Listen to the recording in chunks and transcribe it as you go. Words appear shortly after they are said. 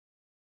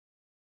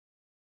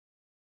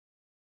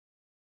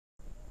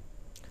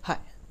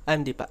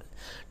I'm Deepal.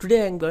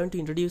 Today I'm going to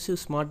introduce you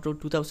Smart Draw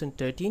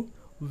 2013,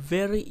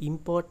 very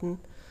important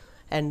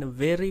and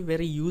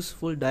very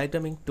useful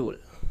diagramming tool.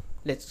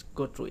 Let's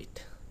go through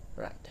it.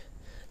 Right.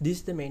 This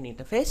is the main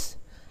interface,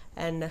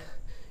 and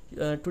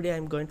today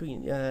I'm going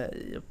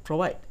to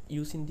provide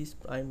using this.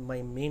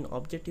 My main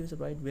objective is to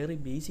provide very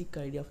basic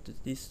idea of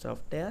this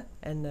software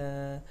and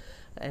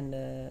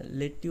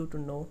let you to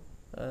know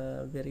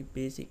very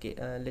basic.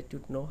 Let you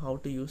to know how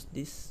to use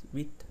this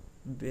with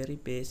very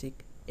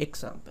basic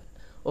example.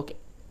 Okay,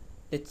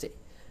 let's say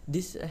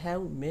this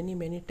have many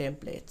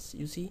templates.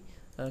 You see,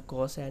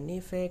 cause and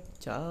effect,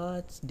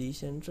 charts,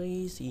 decision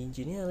trees,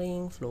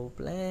 engineering, flow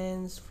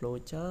plans, flow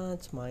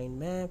charts, mind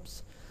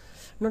maps.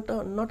 Not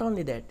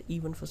only that,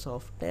 even for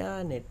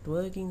software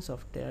networking,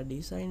 software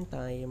design,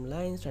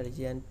 timeline,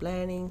 strategy and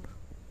planning.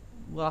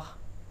 Wow,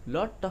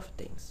 lot of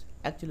things.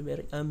 Actually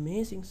very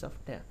amazing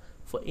software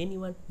for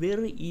anyone,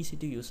 very easy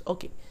to use.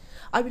 Okay,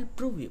 I will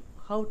prove you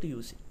how to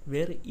use it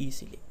very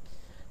easily.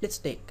 Let's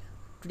take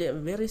today a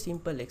very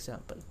simple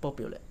example.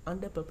 Popular.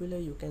 Under popular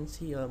you can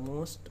see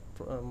most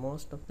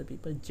of the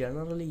people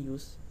generally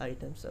use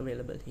items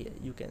available here.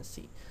 You can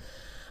see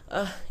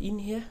in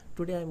here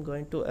today I'm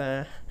going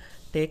to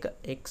take an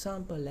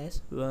example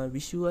as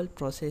visual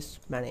process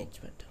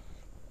management.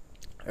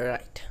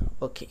 Right.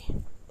 Okay,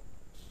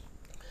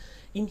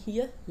 in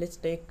here let's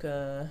take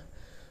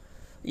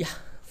yeah,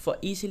 for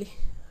easily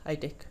I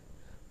take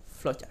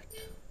flowchart.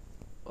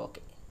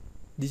 Okay,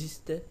 this is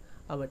the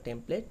our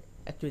template.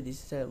 Actually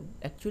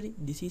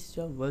this is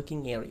your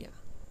working area.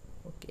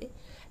 Okay,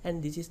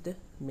 and this is the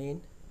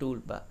main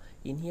toolbar.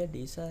 In here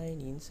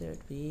design,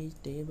 insert, page,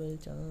 table,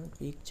 chart,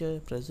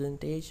 picture,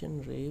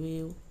 presentation,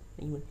 review,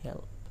 even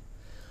help.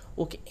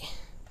 Okay,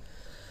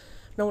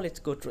 now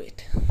let's go through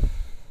it.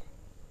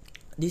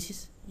 This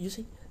is, you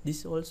see,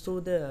 this is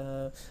also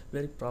the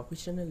very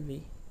professional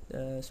way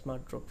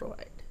Smart Draw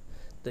provide.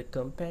 The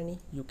company,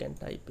 you can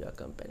type your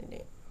company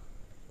name.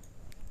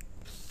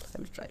 I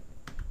will try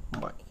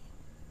my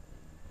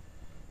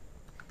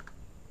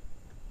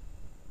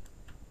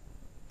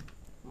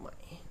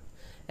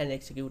and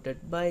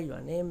executed by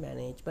your name,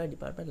 managed by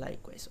department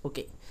likewise.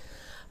 Okay,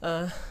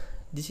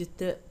 this is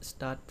the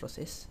start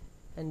process,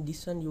 and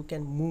this one you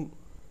can move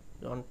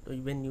on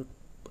when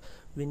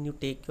you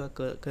take your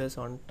cursor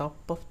on top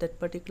of that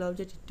particular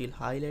object. It will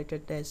highlight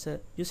it as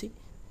you see,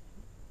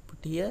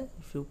 put here.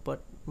 If you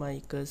put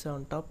my cursor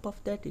on top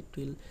of that, it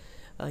will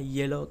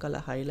yellow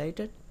color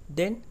highlighted.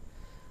 Then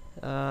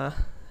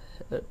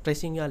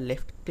pressing your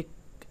left click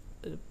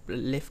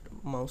left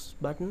mouse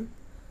button,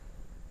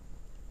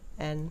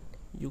 and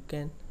you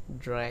can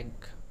drag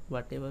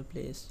whatever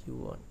place you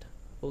want.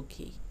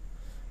 Okay,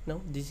 now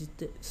this is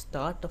the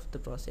start of the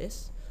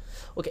process.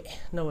 Okay,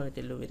 now I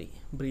tell you very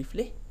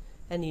briefly.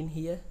 And in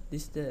here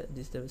this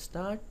is the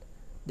start.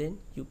 Then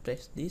you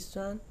press this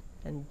one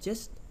and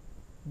just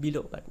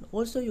below button.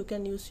 Also you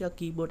can use your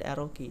keyboard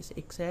arrow keys,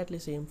 exactly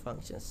same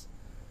functions.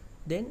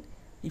 Then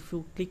if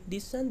you click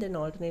this one, then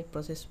alternate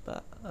process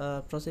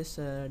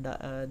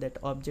that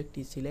object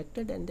is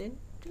selected, and then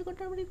it will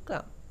automatically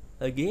come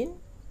again.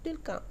 It will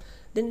come.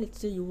 Then let's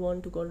say you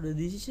want to go to the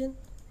decision,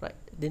 right?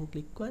 Then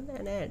click one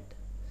and add.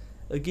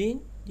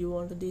 Again you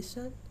want to this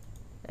one,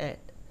 add.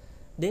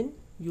 Then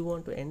you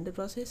want to end the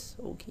process.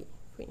 Okay,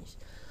 finish.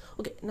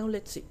 Okay, now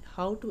let's see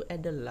how to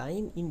add a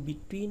line in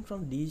between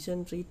from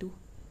decision tree to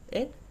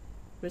end.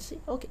 Let's see.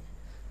 Okay,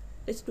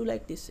 let's do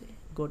like this.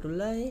 Go to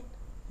line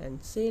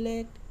and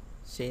select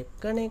shape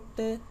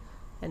connector,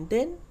 and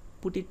then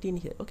put it in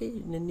here. Okay,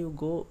 then you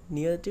go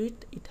near to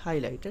it, it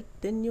highlighted,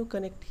 then you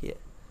connect here,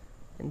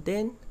 and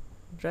then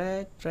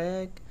drag,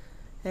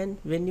 and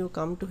when you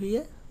come to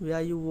here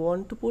where you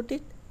want to put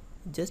it,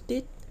 just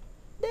it,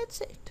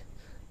 that's it.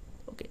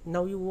 Okay,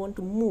 now you want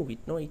to move it.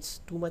 No, it's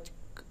too much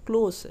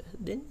closer.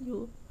 Then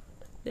you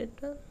let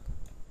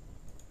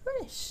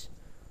finish.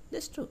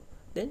 That's true.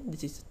 Then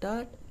this is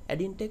start.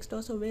 Adding text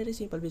also very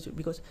simple,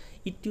 because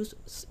it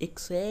uses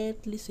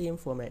exactly same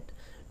format,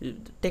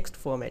 text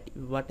format.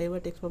 Whatever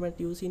text format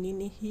using in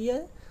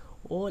here,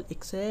 all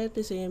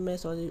exactly same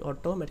as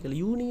automatically.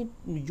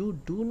 You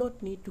do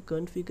not need to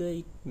configure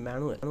it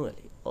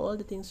manually. All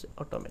the things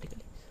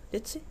automatically.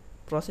 Let's say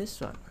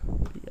process one.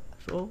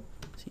 So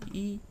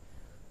CE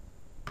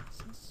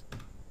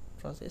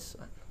process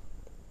one.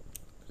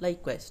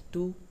 Likewise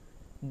to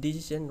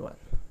decision one.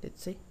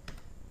 Let's say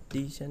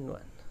decision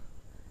one,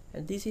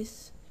 and this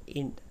is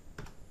end.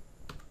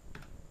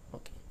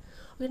 Okay.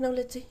 Okay, now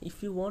let's say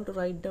if you want to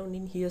write down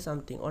in here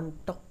something on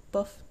top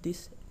of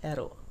this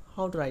arrow,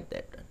 how to write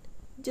that one?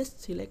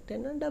 Just select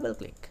and double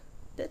click.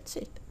 That's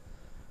it.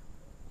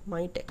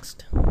 My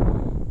text.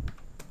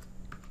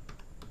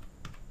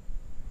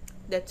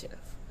 That's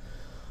enough.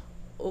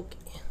 Okay.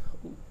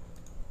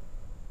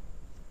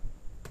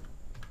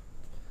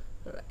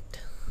 Right,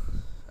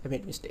 I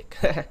made mistake.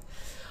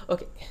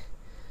 Okay,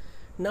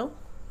 now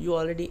you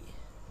already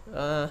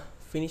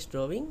finished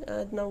drawing.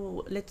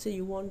 Now let's say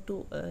you want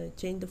to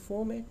change the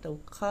format or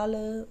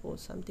color or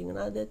something and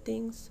other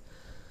things.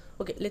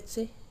 Okay, let's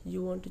say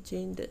you want to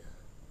change the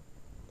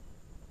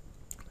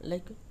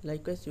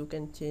Likewise you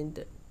can change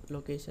the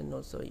location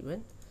also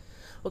even.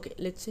 Okay,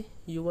 let's say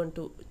you want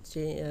to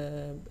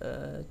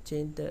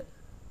change the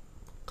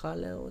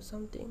color or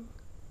something.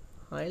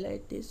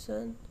 Highlight this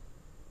one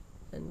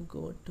and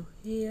go to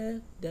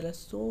here. There are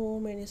so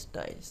many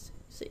styles.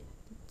 See,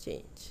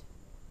 change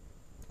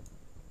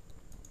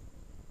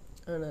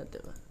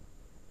another one.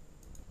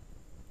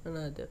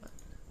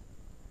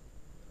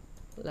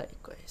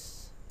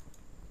 Likewise,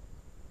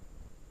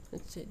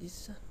 let's say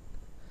this one.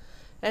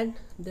 And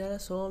there are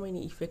so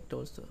many effects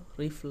also.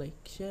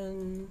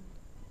 Reflection.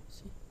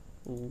 See,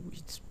 oh,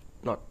 it's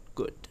not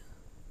good.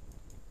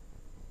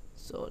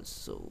 It's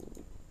also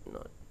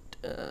not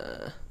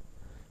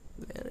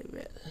very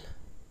well.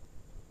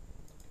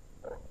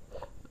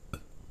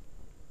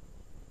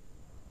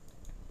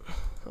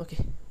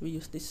 Okay, we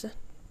use this one.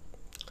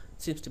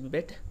 Seems to be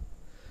better.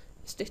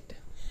 State.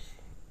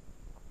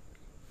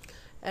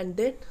 And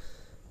then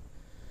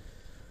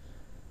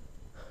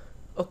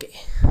okay,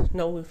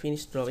 now we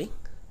finished drawing.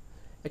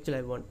 Actually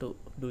I want to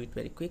do it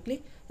very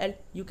quickly, and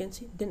you can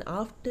see then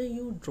after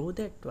you draw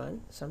that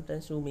one,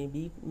 sometimes you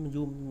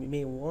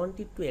may want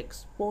it to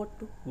export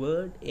to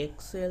Word,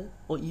 Excel,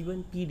 or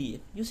even PDF.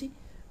 You see,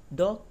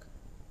 doc,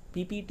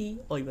 PPT,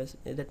 or even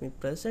that means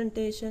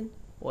presentation,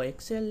 or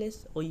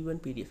XLS, or even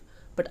PDF.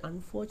 But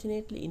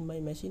unfortunately in my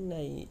machine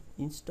I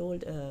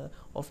installed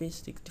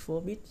Office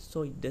 64-bit,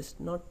 so it does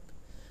not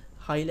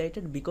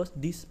highlighted because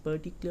this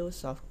particular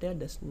software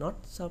does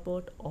not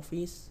support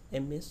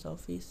MS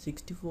Office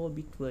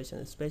 64-bit version,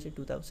 especially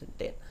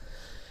 2010.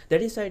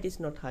 That is why it is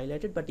not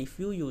highlighted. But if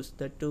you use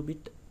the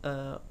 2-bit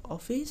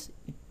Office,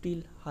 it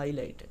will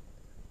highlight it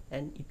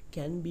and it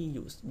can be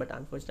used. But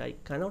unfortunately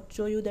I cannot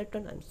show you that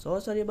one. I'm so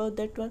sorry about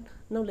that one.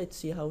 Now let's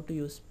see how to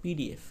use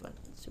PDF one.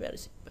 It's very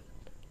simple.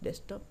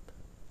 Desktop,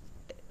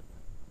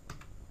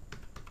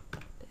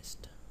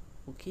 test.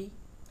 Okay,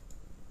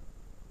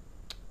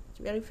 it's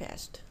very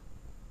fast.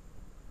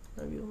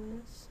 Now view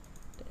minus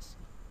test,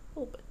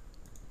 open.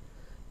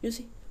 You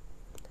see,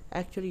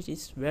 actually it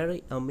is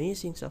very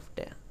amazing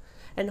software,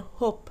 and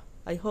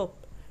I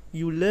hope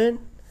you learn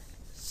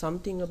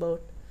something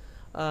about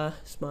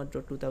Smart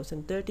Draw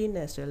 2013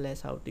 as well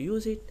as how to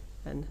use it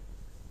and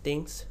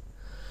things.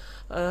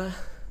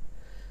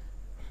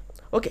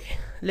 Okay,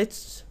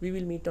 we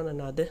will meet on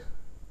another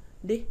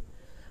day.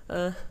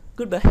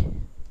 Goodbye.